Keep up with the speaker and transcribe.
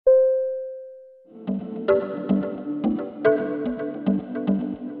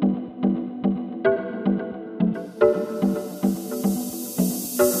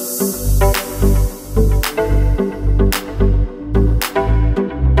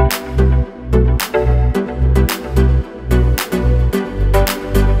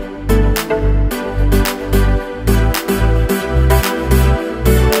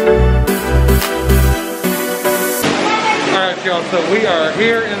So we are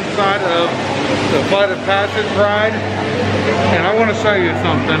here inside of the Flight of Passage ride, and I want to show you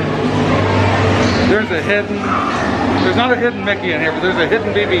something. There's not a hidden Mickey in here, but there's a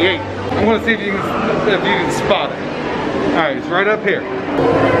hidden BB-8. I want to see if you can spot it. All right, it's right up here.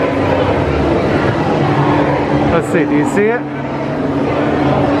 Let's see, do you see it?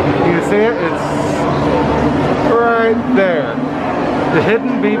 You can see it? It's right there. The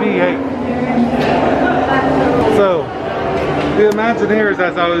hidden BB-8. So, the Imagineers,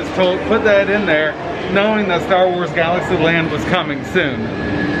 as I was told, put that in there knowing that Star Wars Galaxy Land was coming soon.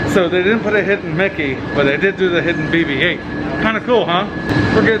 So they didn't put a hidden Mickey, but they did do the hidden BB-8. Kind of cool, huh?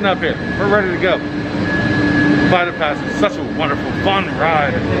 We're getting up here. We're ready to go. Flight of Passage, such a wonderful, fun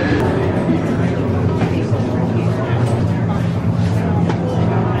ride.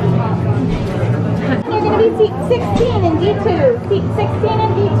 You're going to be seat 16 in D2. Seat 16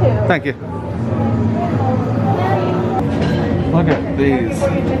 in D2. Thank you. Look at these.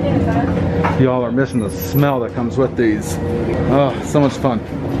 Y'all are missing the smell that comes with these. Oh, so much fun.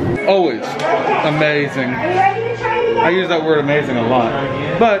 Always amazing. I use that word amazing a lot.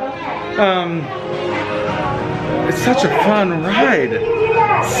 But it's such a fun ride.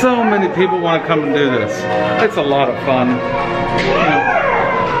 So many people want to come and do this. It's a lot of fun.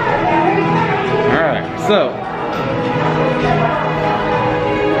 Alright, so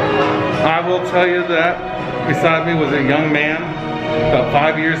I will tell you that beside me was a young man, about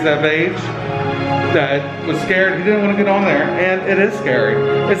 5 years of age, that was scared. He didn't want to get on there, and it is scary.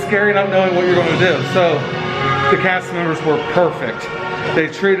 It's scary not knowing what you're going to do. So the cast members were perfect. They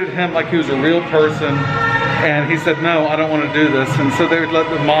treated him like he was a real person, and he said, no, I don't want to do this. And so they would let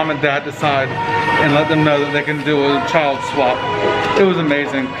the mom and dad decide and let them know that they can do a child swap. It was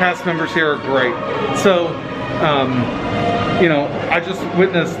amazing. Cast members here are great. So, you know, I just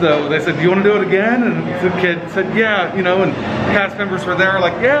witnessed though, they said, do you want to do it again? And the kid said, yeah, you know, and cast members were there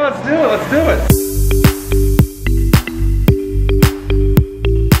like, yeah, let's do it, let's do it.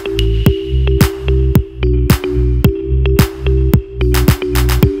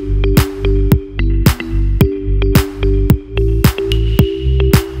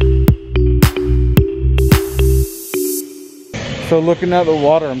 So looking at the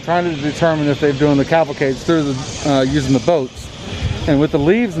water, I'm trying to determine if they're doing the cavalcades through the, using the boats. And with the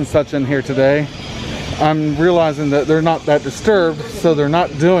leaves and such in here today, I'm realizing that they're not that disturbed, so they're not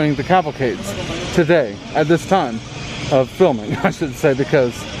doing the cavalcades today at this time of filming, I should say,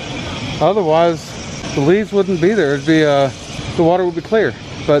 because otherwise the leaves wouldn't be there. It'd be the water would be clear,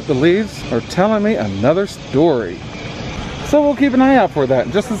 but the leaves are telling me another story. So we'll keep an eye out for that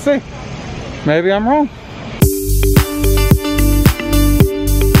just to see. Maybe I'm wrong.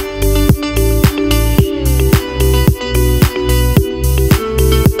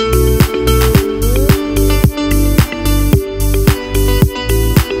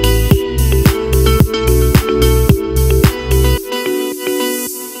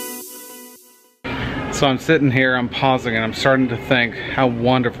 So I'm sitting here, I'm pausing, and I'm starting to think how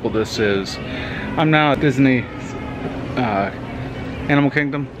wonderful this is. I'm now at Disney Animal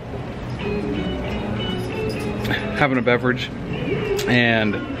Kingdom, having a beverage,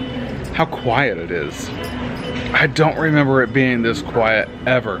 and how quiet it is. I don't remember it being this quiet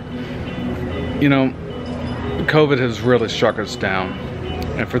ever. You know, COVID has really struck us down.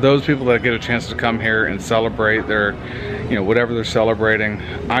 And for those people that get a chance to come here and celebrate their, you know, whatever they're celebrating,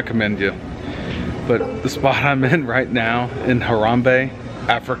 I commend you. But the spot I'm in right now in Harambe,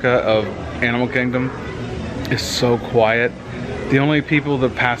 Africa of Animal Kingdom, is so quiet. The only people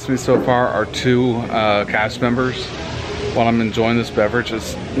that passed me so far are two cast members while I'm enjoying this beverage.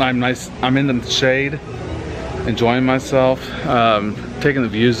 I'm in the shade, enjoying myself, taking the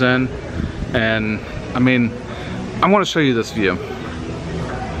views in, and I mean, I want to show you this view.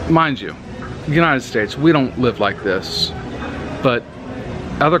 Mind you, the United States, we don't live like this, but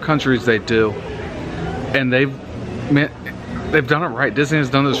other countries they do. And they've done it right. Disney has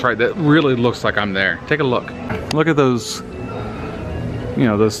done this right. That really looks like I'm there. Take a look. Look at those, you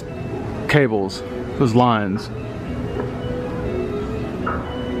know, those cables, those lines.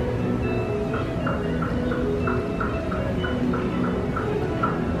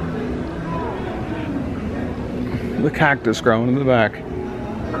 The cactus growing in the back.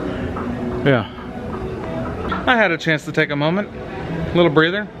 Yeah. I had a chance to take a moment, little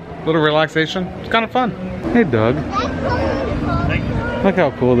breather, little relaxation. It's kind of fun. Hey Doug, look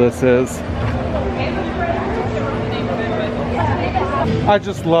how cool this is. I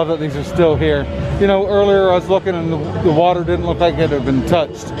just love that these are still here. You know, earlier I was looking and the water didn't look like it had been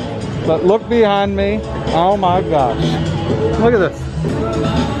touched. But look behind me. Oh my gosh. Look at this.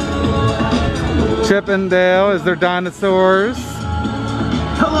 Chip and Dale, is there dinosaurs?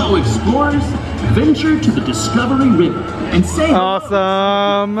 Hello explorers, venture to the Discovery River and say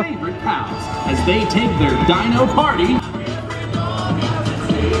awesome. Hello to your favorite pals as they take their dino party.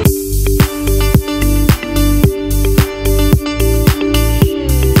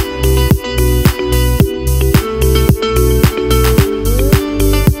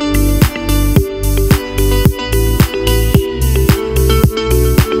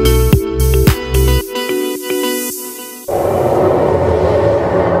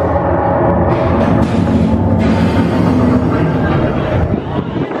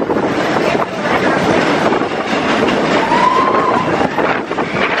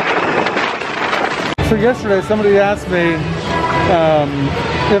 So yesterday somebody asked me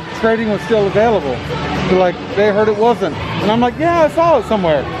if trading was still available. They're like, they heard it wasn't. And I'm like, yeah, I saw it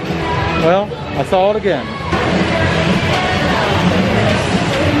somewhere. Well, I saw it again.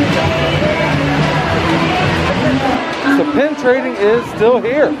 So pin trading is still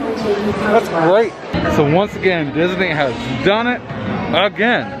here. That's great. So once again, Disney has done it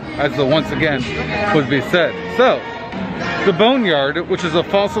again, as the once again would be said. So, the Boneyard, which is a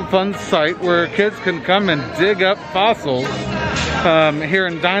fossil fun site where kids can come and dig up fossils here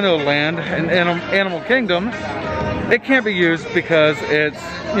in Dino Land and Animal Kingdom, it can't be used because it's,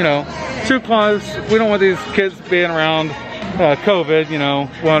 you know, too close. We don't want these kids being around COVID, you know,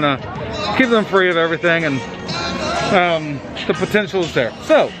 want to keep them free of everything, and the potential is there.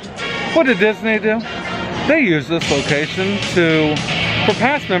 So, what did Disney do? They used this location for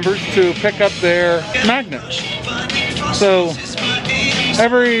pass members to pick up their magnets. So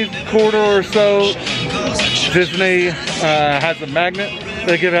every quarter or so, Disney has a magnet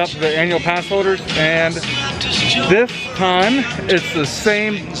they give out to their annual pass holders, and this time it's the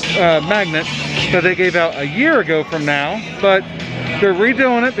same magnet that they gave out a year ago from now, but they're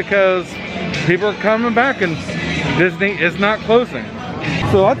redoing it because people are coming back and Disney is not closing.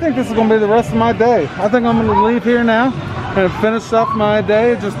 So I think this is going to be the rest of my day. I think I'm going to leave here now and finish up my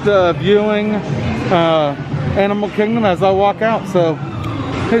day just viewing Animal Kingdom as I walk out. So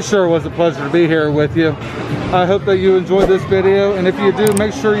it sure was a pleasure to be here with you. I hope that you enjoyed this video, and if you do,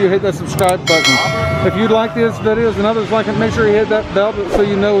 make sure you hit that subscribe button. If you like these videos and others like it, make sure you hit that bell so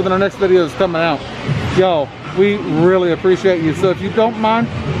you know when our next video is coming out. Y'all, we really appreciate you. So if you don't mind,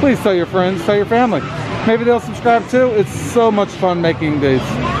 please tell your friends, tell your family. Maybe they'll subscribe too. It's so much fun making these.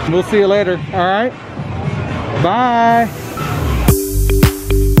 We'll see you later, all right? Bye.